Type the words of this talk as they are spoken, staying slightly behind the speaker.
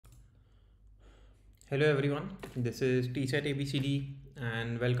Hello everyone, this is TSET ABCD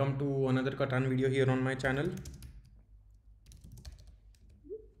and welcome to another Catan video here on my channel.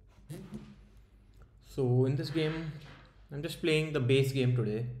 So in this game, I'm just playing the base game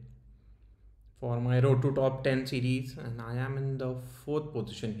today for my Road to Top 10 series and I am in the 4th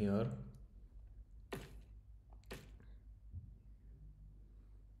position here.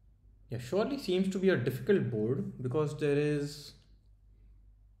 Yeah, surely seems to be a difficult board because there is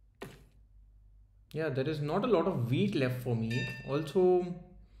not a lot of wheat left for me. Also,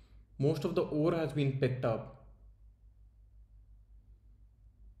 most of the ore has been picked up.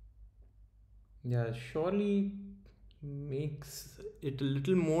 Yeah, surely makes it a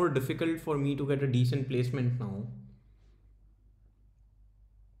little more difficult for me to get a decent placement now.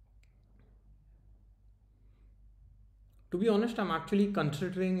 To be honest, I'm actually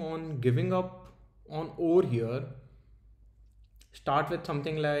considering on giving up on ore here. Start with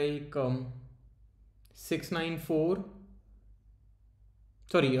something like 694,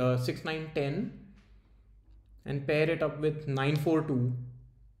 6910 and pair it up with 942.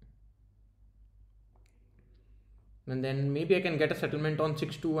 And then maybe I can get a settlement on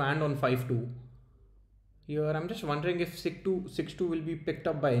 6-2 and on 5-2. Here I'm just wondering if 6-2 will be picked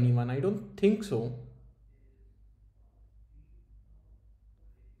up by anyone. I don't think so.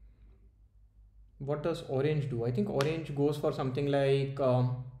 What does orange do? I think orange goes for something like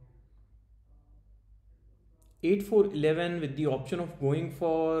 8-4-11 with the option of going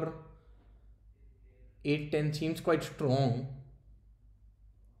for 8-10 seems quite strong.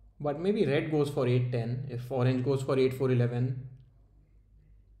 But maybe red goes for 8-10 if orange goes for 8-4-11.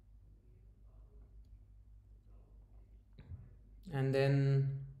 And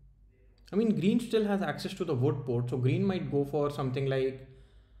then, I mean, green still has access to the wood port, so green might go for something like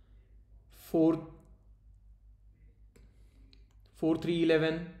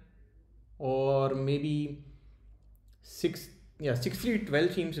 4-3-11 or maybe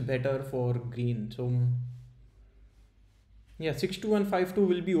 6-3-12 seems better for green. So yeah, 6-2 and 5-2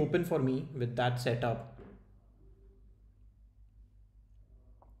 will be open for me with that setup.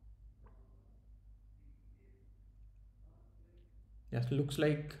 Yes, looks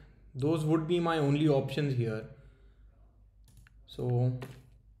like those would be my only options here. So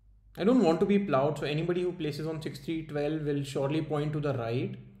I don't want to be plowed, so anybody who places on 6-3-12 will surely point to the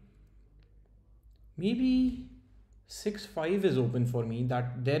right. Maybe 6-5 is open for me.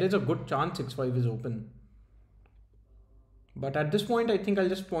 That there is a good chance 6-5 is open. But at this point, I think I'll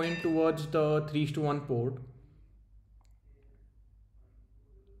just point towards the 3-1 port.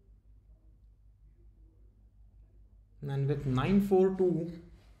 And with 9-4-2,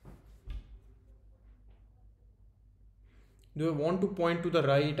 do I want to point to the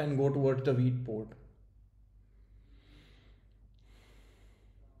right and go towards the wheat port?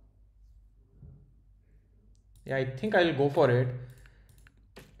 Yeah, I think I'll go for it.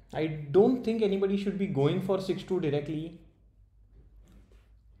 I don't think anybody should be going for 6-2 directly.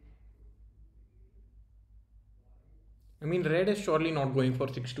 I mean, red is surely not going for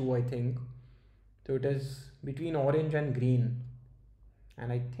 6-2, I think. So it is between orange and green.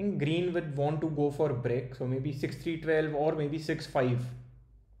 And I think green would want to go for break. So maybe 6-3-12 or maybe 6-5.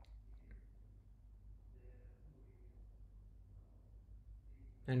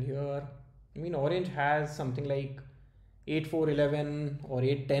 And here, I mean, orange has something like 8-4-11 or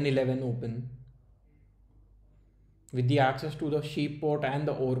 8-10-11 open with the access to the sheep port and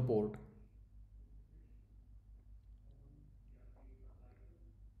the ore port.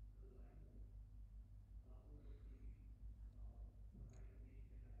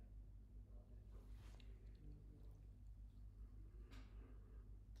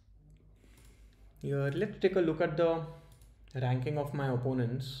 Here, let's take a look at the ranking of my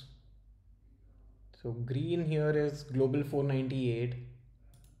opponents. So green here is global 498.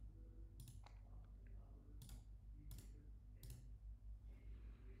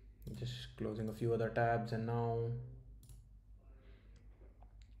 Just closing a few other tabs, and now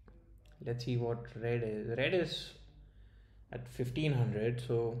let's see what red is. Red is at 1500.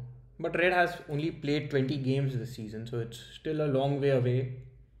 So, but red has only played 20 games this season, so it's still a long way away.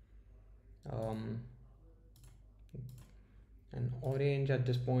 And orange at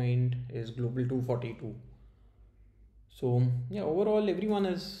this point is global 242. So yeah, overall everyone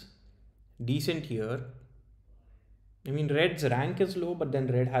is decent here. I mean, red's rank is low, but then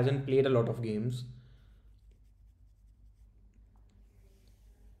red hasn't played a lot of games.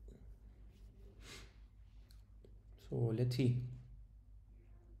 So let's see.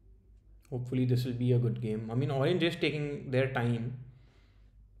 Hopefully this will be a good game. I mean, orange is taking their time.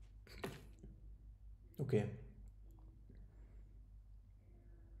 Okay.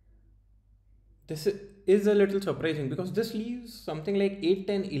 This is a little surprising because this leaves something like 8,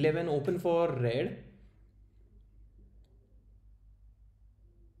 10, 11 open for red.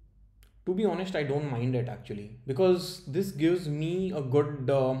 To be honest, I don't mind it actually because this gives me a good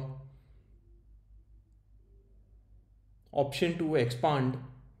option to expand.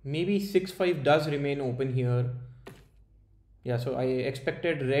 Maybe 6-5 does remain open here. Yeah, so I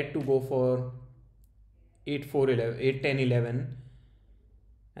expected red to go for 8, 4, 11, 8, 10, 11.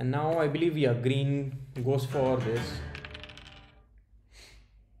 And now I believe, yeah, green goes for this.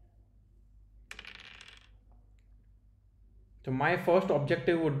 So my first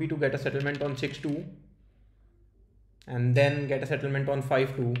objective would be to get a settlement on 6-2 and then get a settlement on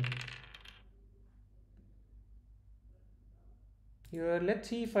 5-2. Here, let's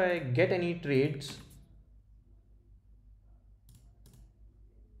see if I get any trades.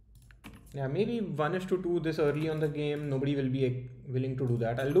 Yeah, maybe 1:2 this early on the game. Nobody will be willing to do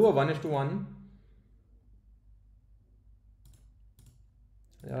that. I'll do a 1:1.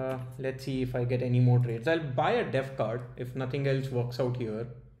 Let's see if I get any more trades. I'll buy a def card if nothing else works out here.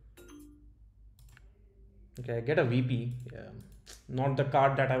 Okay, I get a VP. Yeah, not the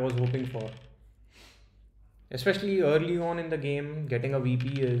card that I was hoping for. Especially early on in the game, getting a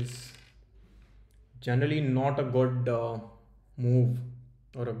VP is generally not a good move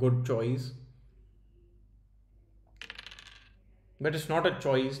or a good choice. But it's not a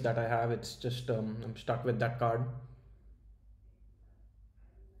choice that I have. It's just I'm stuck with that card.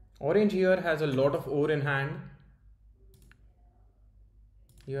 Orange here has a lot of ore in hand.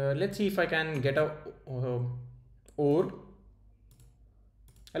 Here, let's see if I can get a ore.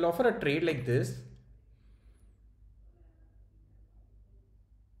 I'll offer a trade like this.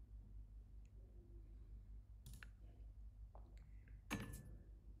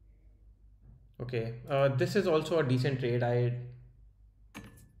 Okay, this is also a decent trade. I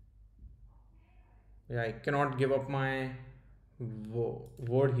cannot give up my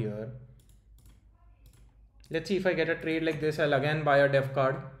word here. Let's see if I get a trade like this. I'll again buy a def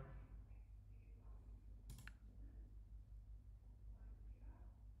card.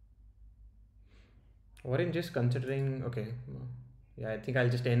 Orange is considering. Okay, yeah, I think I'll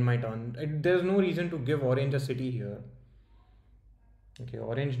just end my turn. There's no reason to give orange a city here. Okay,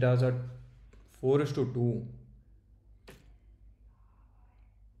 orange does a 4:2.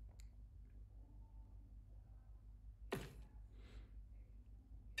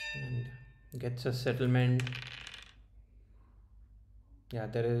 And gets a settlement. Yeah,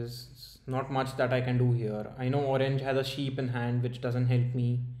 there is not much that I can do here. I know orange has a sheep in hand, which doesn't help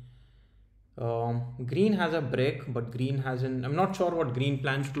me. Green has a brick, but green hasn't. I'm not sure what green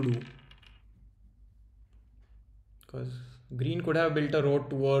plans to do. Because green could have built a road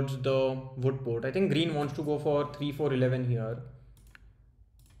towards the wood port. I think green wants to go for 3, 4, 11 here.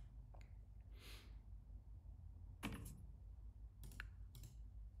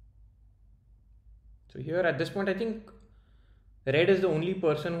 So here at this point, I think red is the only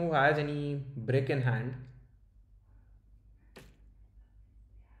person who has any brick in hand.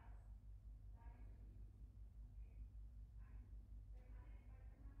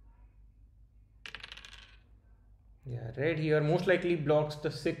 Yeah, red here most likely blocks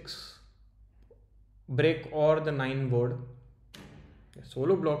the 6 brick or the 9 wood. Yeah,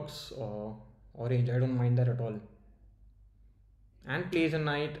 solo blocks orange. I don't mind that at all. And plays a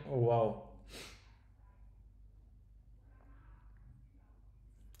knight. Oh wow.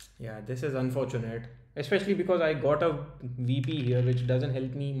 Yeah, this is unfortunate. Especially because I got a VP here, which doesn't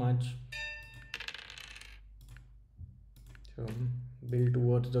help me much. So build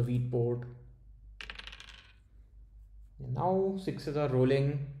towards the wheat port. Now 6s are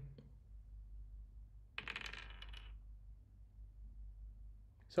rolling.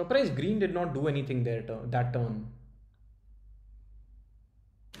 Surprised green did not do anything there that turn.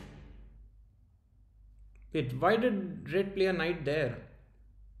 Wait, why did red play a knight there?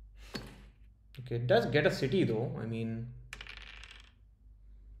 Okay, it does get a city though. I mean,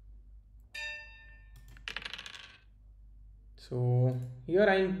 so here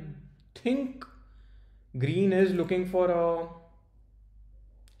I think green is looking for a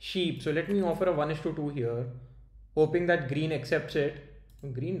sheep. So let me offer a 1:2 here, hoping that green accepts it.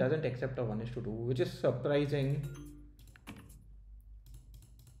 Green doesn't accept a 1:2, which is surprising.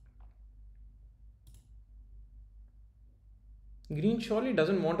 Green surely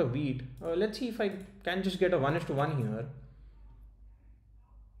doesn't want a wheat. Let's see if I can just get a 1:1 here.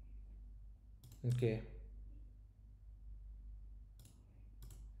 Okay.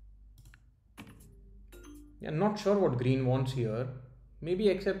 Yeah, not sure what green wants here. Maybe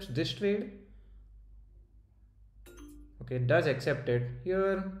accepts this trade. Okay, it does accept it.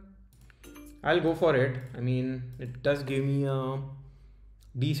 Here, I'll go for it. I mean, it does give me a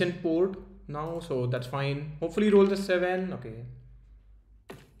decent port now, so that's fine. Hopefully roll the 7. Okay.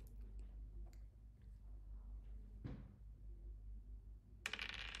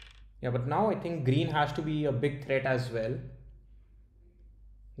 Yeah, but now I think green has to be a big threat as well.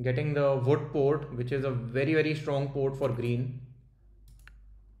 Getting the wood port, which is a very, very strong port for green.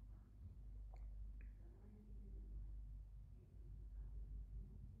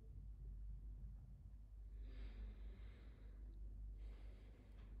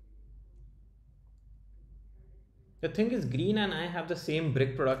 The thing is, green and I have the same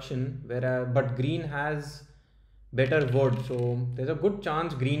brick production, where but green has better wood, so there's a good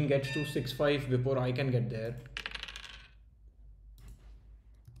chance green gets to 6-5 before I can get there.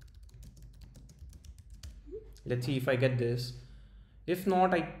 Let's see if I get this. If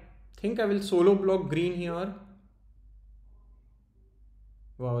not, I think I will solo block green here.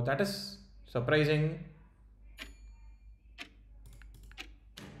 Wow, that is surprising.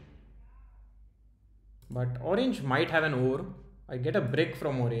 But orange might have an ore. I get a brick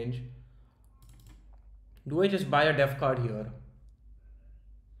from orange. Do I just buy a def card here?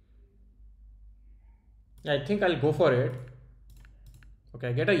 Yeah, I think I'll go for it. Okay,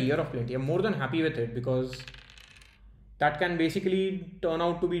 I get a year of plenty. I'm more than happy with it because that can basically turn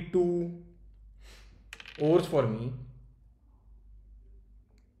out to be 2 ores for me.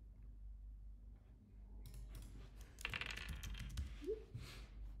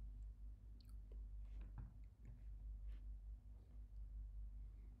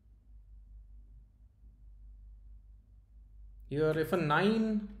 Here, if a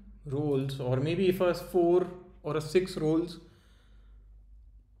 9 rolls, or maybe if a 4 or a 6 rolls,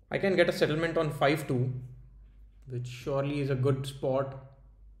 I can get a settlement on 5-2, which surely is a good spot.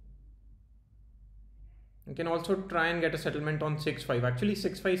 I can also try and get a settlement on 6-5. Actually,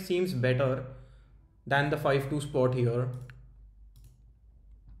 6-5 seems better than the 5-2 spot here.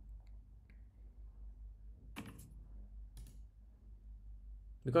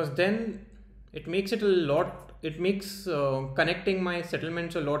 Because then it makes it a lot, it makes connecting my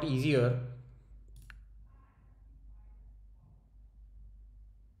settlements a lot easier.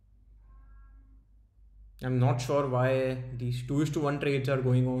 I'm not sure why these 2:1 trades are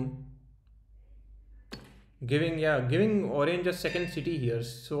going on. Giving orange a second city here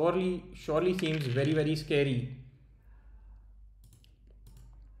surely seems very, very scary.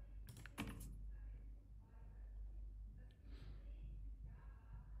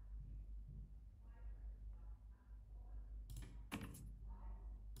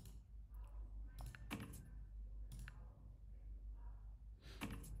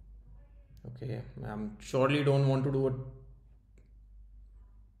 Okay, surely don't want to do a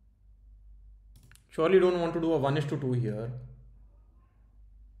 1:2 here.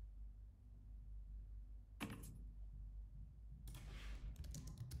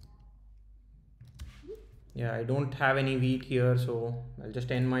 Yeah, I don't have any wheat here, so I'll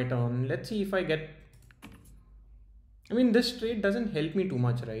just end my turn. Let's see if I get. I mean, this trade doesn't help me too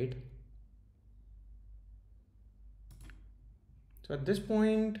much, right? So at this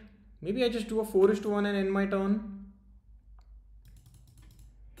point, maybe I just do a 4:1 and end my turn.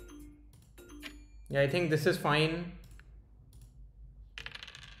 Yeah, I think this is fine.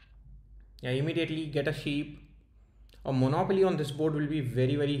 Yeah, immediately get a sheep. A monopoly on this board will be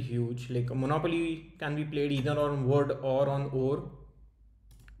very, very huge. Like a monopoly can be played either on wood or on ore.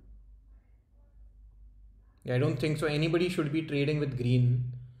 Yeah, I don't think so. Anybody should be trading with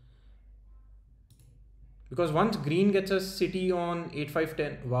green. Because once green gets a city on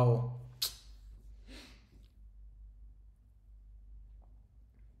 8-5-10, wow.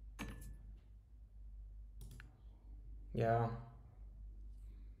 Yeah.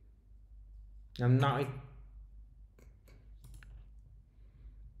 I'm not.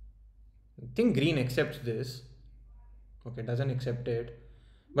 I think green accepts this. Okay, doesn't accept it.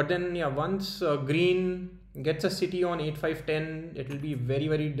 But then, yeah, once green gets a city on 8-5-10, it will be very,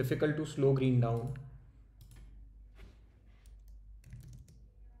 very difficult to slow green down.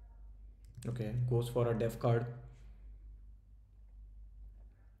 Okay, goes for a def card.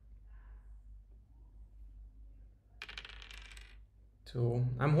 So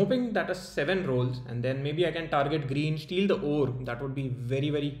I'm hoping that a 7 rolls and then maybe I can target green, steal the ore. That would be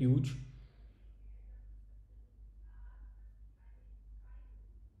very, very huge.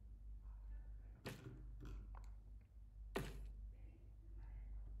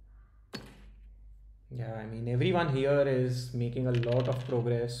 Yeah, I mean, everyone here is making a lot of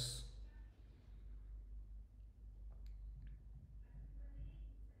progress.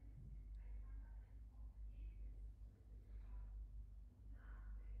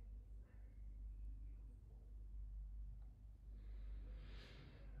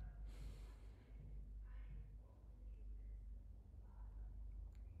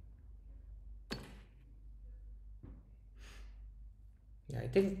 I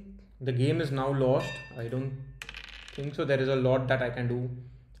think the game is now lost. I don't think so. There is a lot that I can do.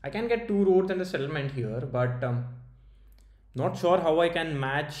 I can get two roads and a settlement here, but not sure how I can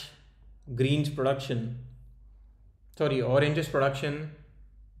match green's production. Sorry, orange's production.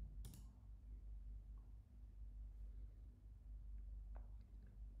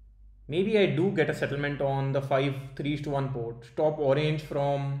 Maybe I do get a settlement on the 5 3 to 1 port. Stop orange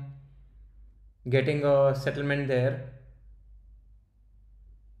from getting a settlement there.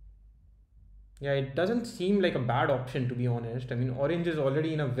 Yeah, it doesn't seem like a bad option, to be honest. I mean, orange is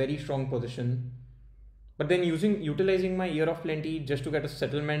already in a very strong position. But then utilizing my Year of Plenty just to get a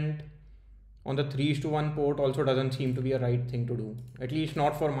settlement on the 3 to 1 port also doesn't seem to be a right thing to do. At least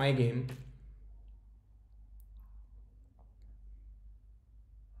not for my game.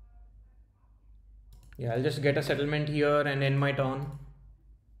 Yeah, I'll just get a settlement here and end my turn.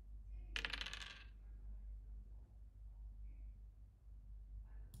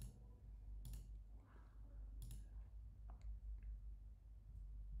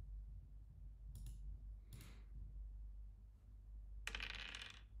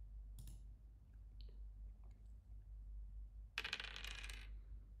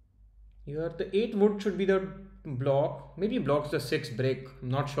 Here, the 8 wood should be the block. Maybe blocks the 6 brick. I'm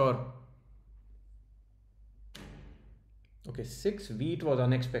not sure. Okay, 6 wheat was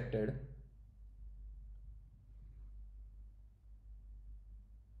unexpected.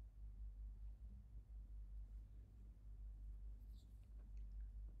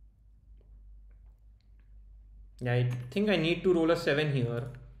 Yeah, I think I need to roll a 7 here.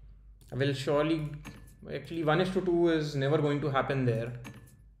 I will surely... Actually, 1:2 is never going to happen there.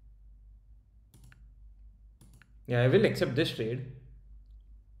 Yeah, I will accept this trade.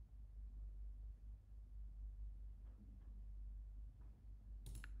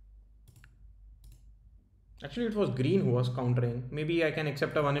 Actually, it was green who was countering. Maybe I can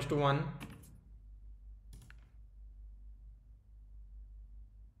accept a 1:1.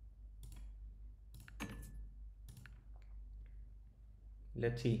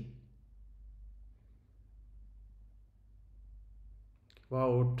 Let's see.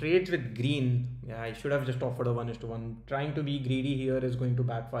 Wow, trades with green. Yeah, I should have just offered a 1:1. Trying to be greedy here is going to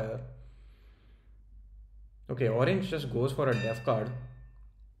backfire. Okay, orange just goes for a def card.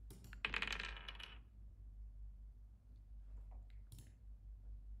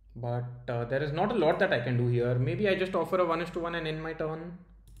 But there is not a lot that I can do here. Maybe I just offer a 1:1 and end my turn.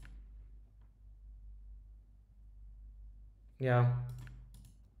 Yeah.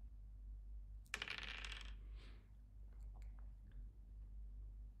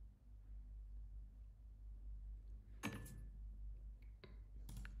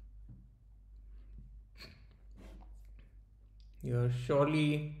 Yeah,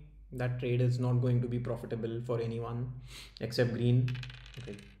 surely that trade is not going to be profitable for anyone except green.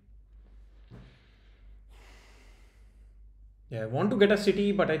 Okay. Yeah, I want to get a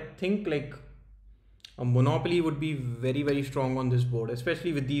city, but I think like a monopoly would be very, very strong on this board,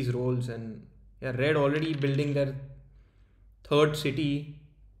 especially with these rolls. And yeah, red already building their third city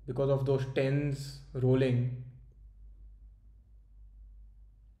because of those tens rolling.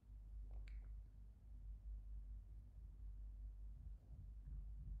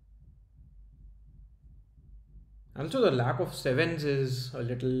 Also, the lack of sevens is a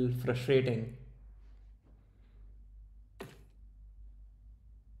little frustrating.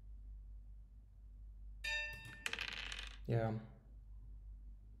 Yeah.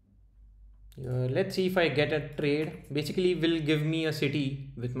 Let's see if I get a trade. Basically, will give me a city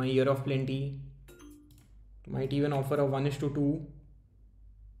with my Year of Plenty. Might even offer a 1:2.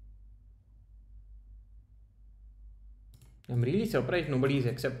 I'm really surprised nobody is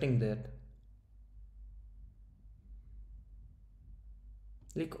accepting that.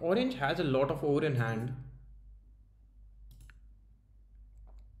 Like, orange has a lot of ore in hand.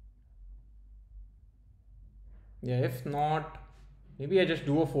 Yeah, if not, maybe I just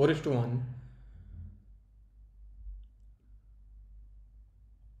do a 4:1.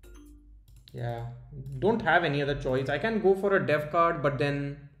 Yeah, don't have any other choice. I can go for a dev card, but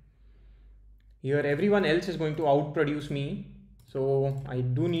then here everyone else is going to outproduce me. So I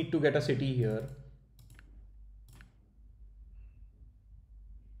do need to get a city here.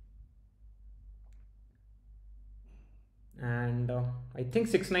 And I think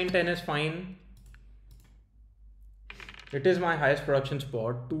 6 9 10 is fine. It is my highest production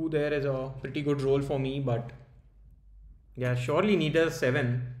spot. 2 there is a pretty good roll for me, but yeah, surely need a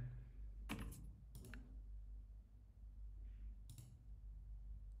 7.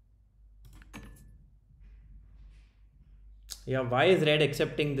 Yeah, why is red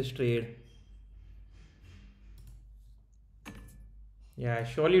accepting this trade? Yeah, I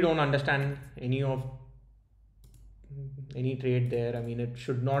surely don't understand any trade there. I mean, it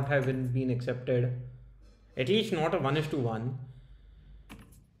should not have been accepted. At least not a 1:1.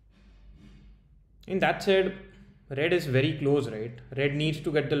 In that said, red is very close, right? Red needs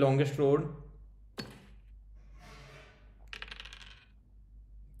to get the longest road.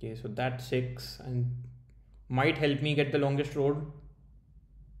 Okay, so that's 6 and might help me get the longest road,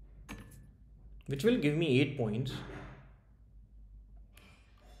 which will give me 8 points.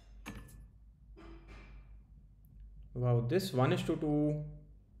 Wow, this 1:2.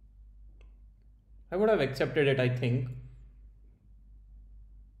 I would have accepted it, I think.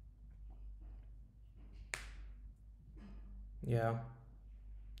 Yeah.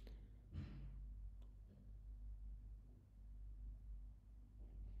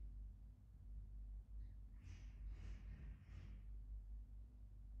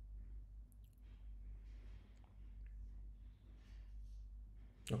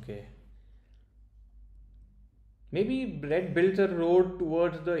 Okay. Maybe red builds a road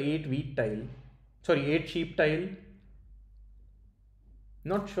towards the 8 wheat tile. Sorry, 8 sheep tile.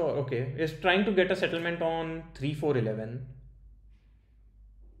 Not sure. Okay. Is trying to get a settlement on 3, 4, 11.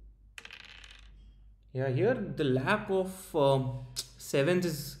 Yeah, here the lack of sevens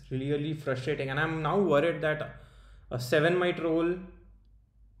is really frustrating, and I'm now worried that a 7 might roll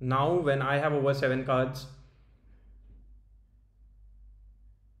now when I have over 7 cards.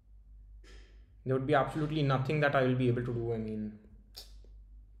 There would be absolutely nothing that I will be able to do. I mean,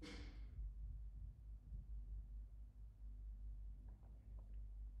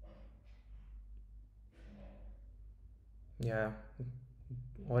 yeah,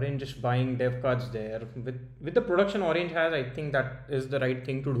 orange just buying dev cards there. With the production orange has, I think that is the right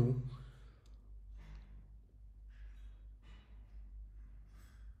thing to do.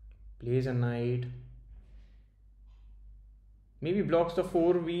 Plays a knight. Maybe blocks the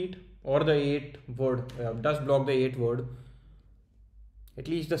 4 wheat or the 8 word. Does block the 8 word. At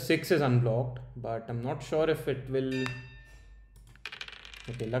least the 6 is unblocked, but I'm not sure if it will.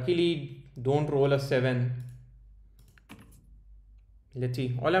 Okay, luckily don't roll a 7. Let's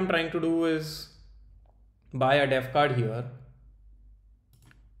see. All I'm trying to do is buy a def card here.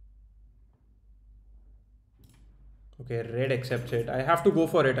 Okay, red accepts it. I have to go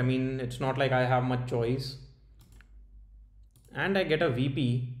for it. I mean, it's not like I have much choice. And I get a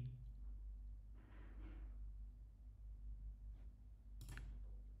VP.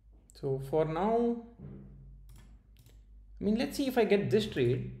 So for now, I mean, let's see if I get this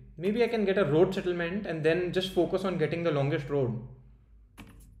trade. Maybe I can get a road settlement and then just focus on getting the longest road.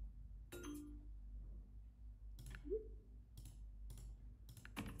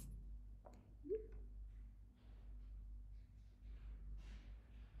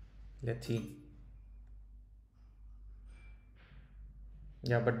 Let's see.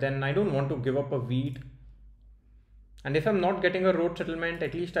 Yeah, but then I don't want to give up a wheat. And if I'm not getting a road settlement,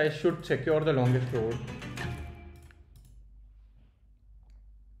 at least I should secure the longest road.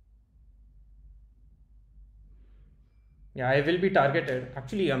 Yeah, I will be targeted.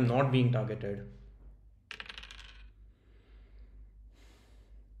 Actually, I'm not being targeted.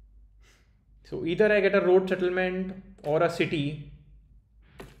 So either I get a road settlement or a city.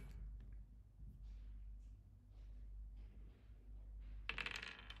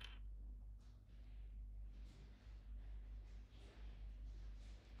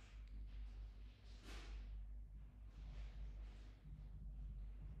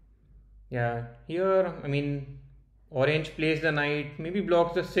 Yeah, here, I mean, orange plays the knight, maybe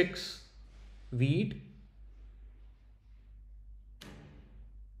blocks the 6 wheat.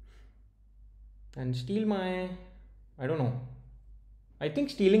 And steal my, I don't know. I think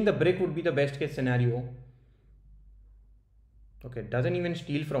stealing the brick would be the best case scenario. Okay, doesn't even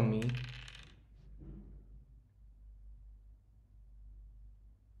steal from me.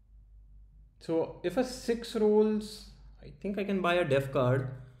 So if a 6 rolls, I think I can buy a def card.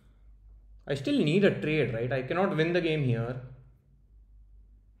 I still need a trade, right? I cannot win the game here.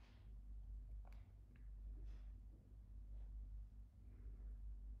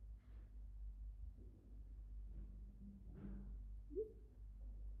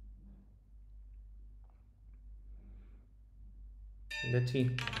 Let's see.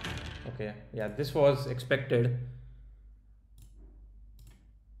 Okay, yeah, this was expected.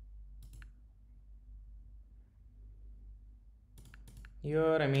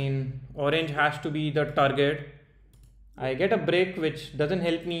 Here, I mean, orange has to be the target. I get a break which doesn't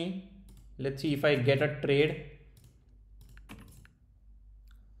help me. Let's see if I get a trade.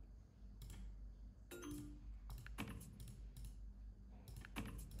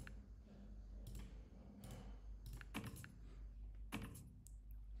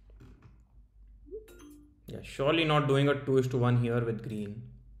 Yeah, surely not doing a 2 is to 1 here with green.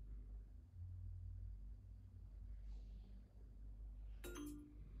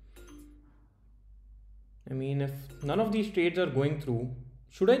 I mean, if none of these trades are going through,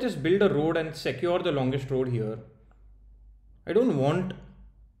 should I just build a road and secure the longest road here? I don't want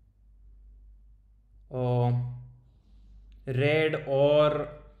uh, red or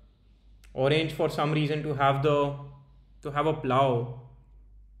orange for some reason to have a plow.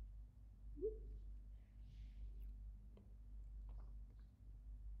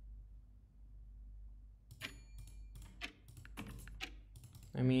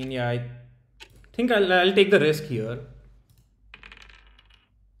 I mean, yeah, I think I'll take the risk here.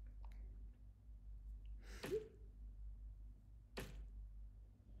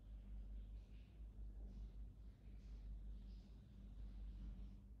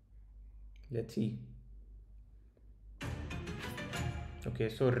 Let's see. Okay,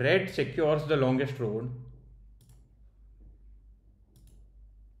 so red secures the longest road.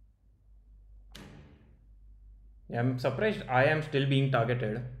 Yeah, I'm surprised I am still being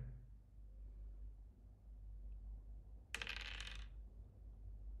targeted.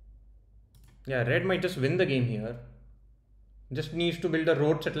 Yeah, red might just win the game here. Just needs to build a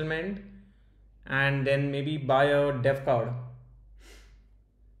road settlement and then maybe buy a dev card.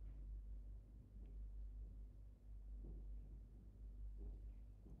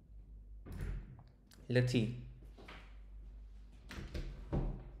 Let's see.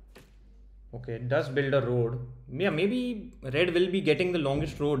 Okay, it does build a road. Yeah, maybe red will be getting the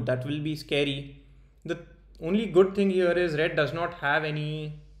longest road. That will be scary. The only good thing here is red does not have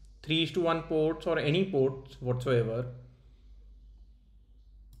any 3 is to 1 ports or any ports whatsoever.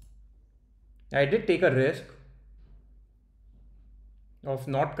 I did take a risk of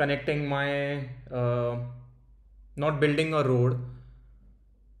not connecting my, not building a road,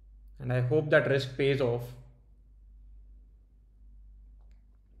 and I hope that risk pays off.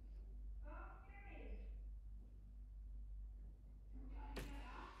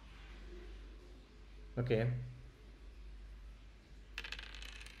 Okay,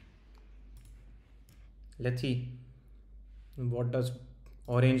 let's see what does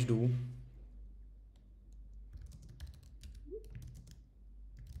orange do.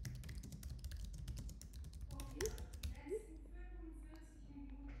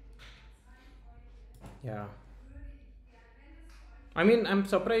 Yeah, I mean, I'm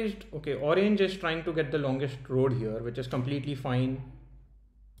surprised. Okay, orange is trying to get the longest road here, which is completely fine.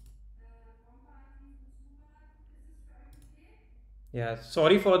 Yeah,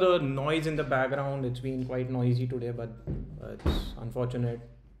 sorry for the noise in the background. It's been quite noisy today, but it's unfortunate.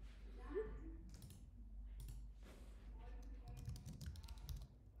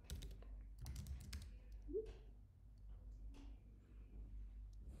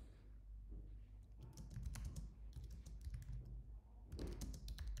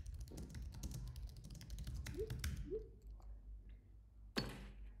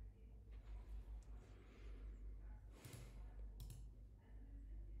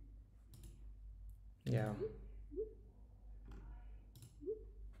 Yeah,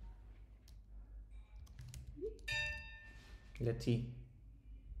 let's see.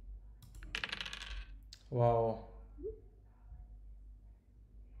 Wow.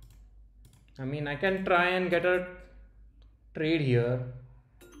 I mean, I can try and get a trade here.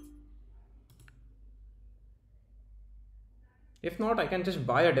 If not, I can just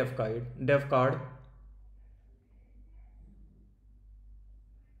buy a dev card. Dev card.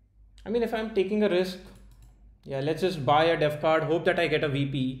 I mean, if I'm taking a risk, yeah, let's just buy a dev card. Hope that I get a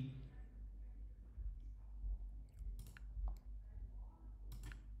VP.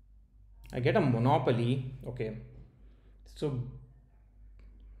 I get a monopoly. Okay. So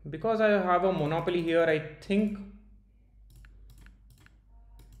because I have a monopoly here, I think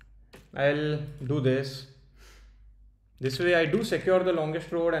I'll do this. This way I do secure the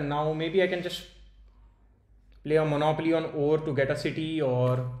longest road, and now maybe I can just play a monopoly on ore to get a city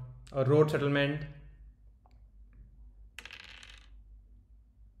or a road settlement.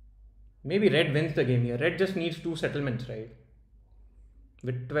 Maybe red wins the game here. Red just needs 2 settlements, right?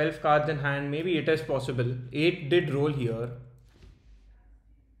 With 12 cards in hand, maybe it is possible. 8 did roll here.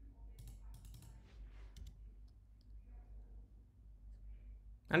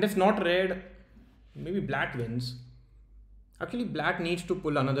 And if not red, maybe black wins. Actually, black needs to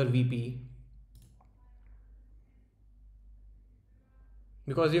pull another VP.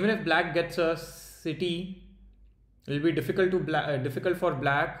 Because even if black gets a city, it will be difficult for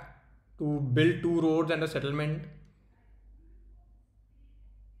black to build 2 roads and a settlement.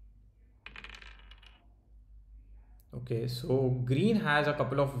 Okay, so green has a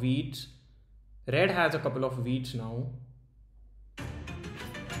couple of wheats. Red has a couple of wheats now.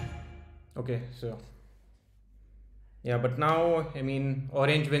 Okay, so yeah, but now, I mean,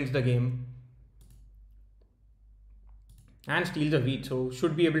 orange wins the game and steals a wheat, so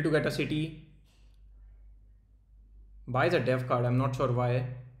should be able to get a city. Buys a dev card, I'm not sure why.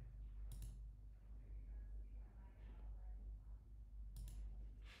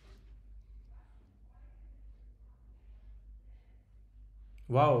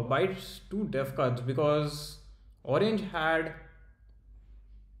 Wow, buys two dev cards because orange had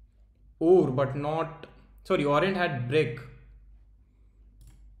ore, but not. Sorry, orange had brick.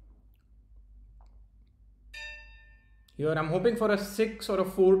 Here I'm hoping for a 6 or a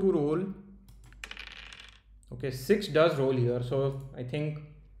 4 to roll. Okay, 6 does roll here, so I think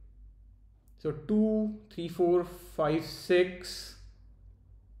so 2, 3, 4, 5, 6,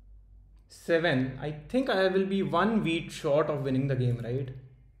 7. I think I will be one wheat short of winning the game, right?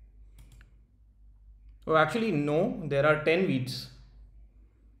 Oh, actually, no, there are 10 wheats.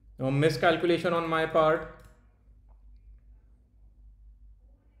 No miscalculation on my part.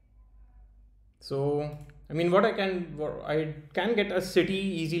 So, I mean, I can get a city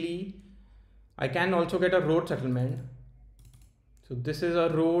easily. I can also get a road settlement. So this is a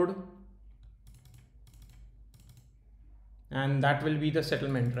road. And that will be the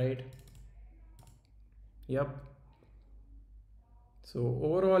settlement, right? Yep. So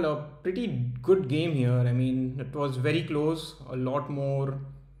overall, a pretty good game here. I mean, it was very close, a lot more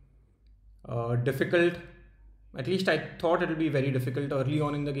difficult. At least I thought it would be very difficult early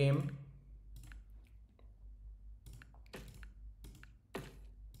on in the game.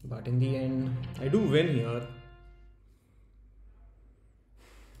 But in the end, I do win here.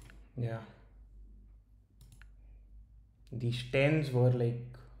 Yeah. These tens were like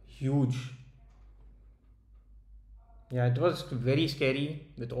huge. Yeah, it was very scary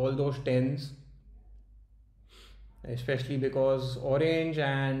with all those tens. Especially because orange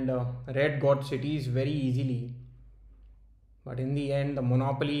and red got cities very easily. But in the end, the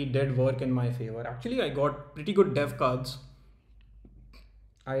monopoly did work in my favor. Actually, I got pretty good dev cards.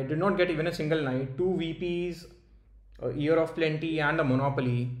 I did not get even a single knight, 2 VPs, a Year of Plenty and a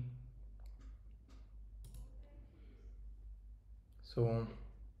Monopoly. So,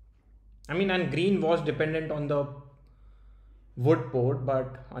 I mean, and green was dependent on the wood port,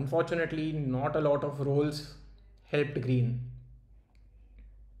 but unfortunately not a lot of rolls helped green.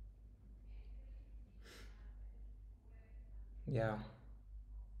 Yeah,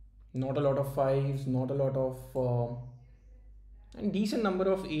 not a lot of fives, not a lot of, and decent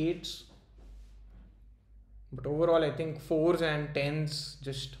number of eights. But overall, I think fours and tens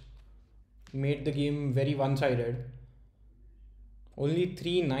just made the game very one-sided. Only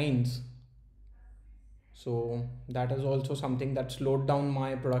 3 nines. So that is also something that slowed down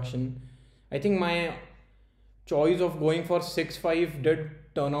my production. I think my choice of going for 6-5 did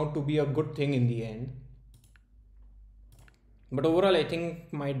turn out to be a good thing in the end. But overall, I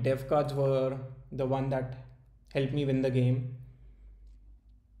think my dev cards were the one that helped me win the game.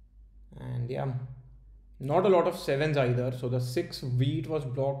 And yeah, not a lot of sevens either. So the 6 wheat was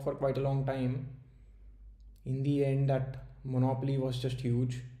blocked for quite a long time. In the end, that monopoly was just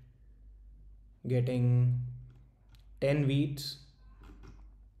huge. Getting 10 wheats.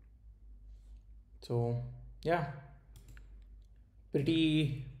 So yeah,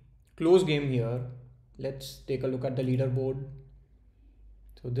 pretty close game here. Let's take a look at the leaderboard.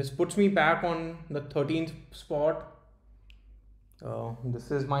 So this puts me back on the 13th spot. This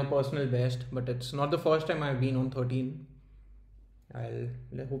is my personal best, but it's not the first time I've been on 13.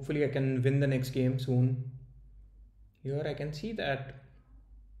 Hopefully I can win the next game soon. Here I can see that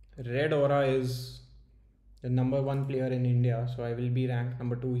Red Aura is the #1 player in India, so I will be ranked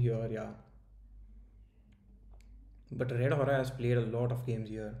 #2 here, yeah. But Red Aura has played a lot of games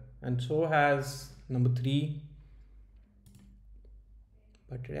here, and so has #3.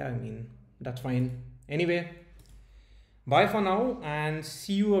 But yeah, I mean, that's fine. Anyway, bye for now and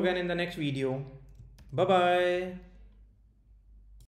see you again in the next video. Bye bye.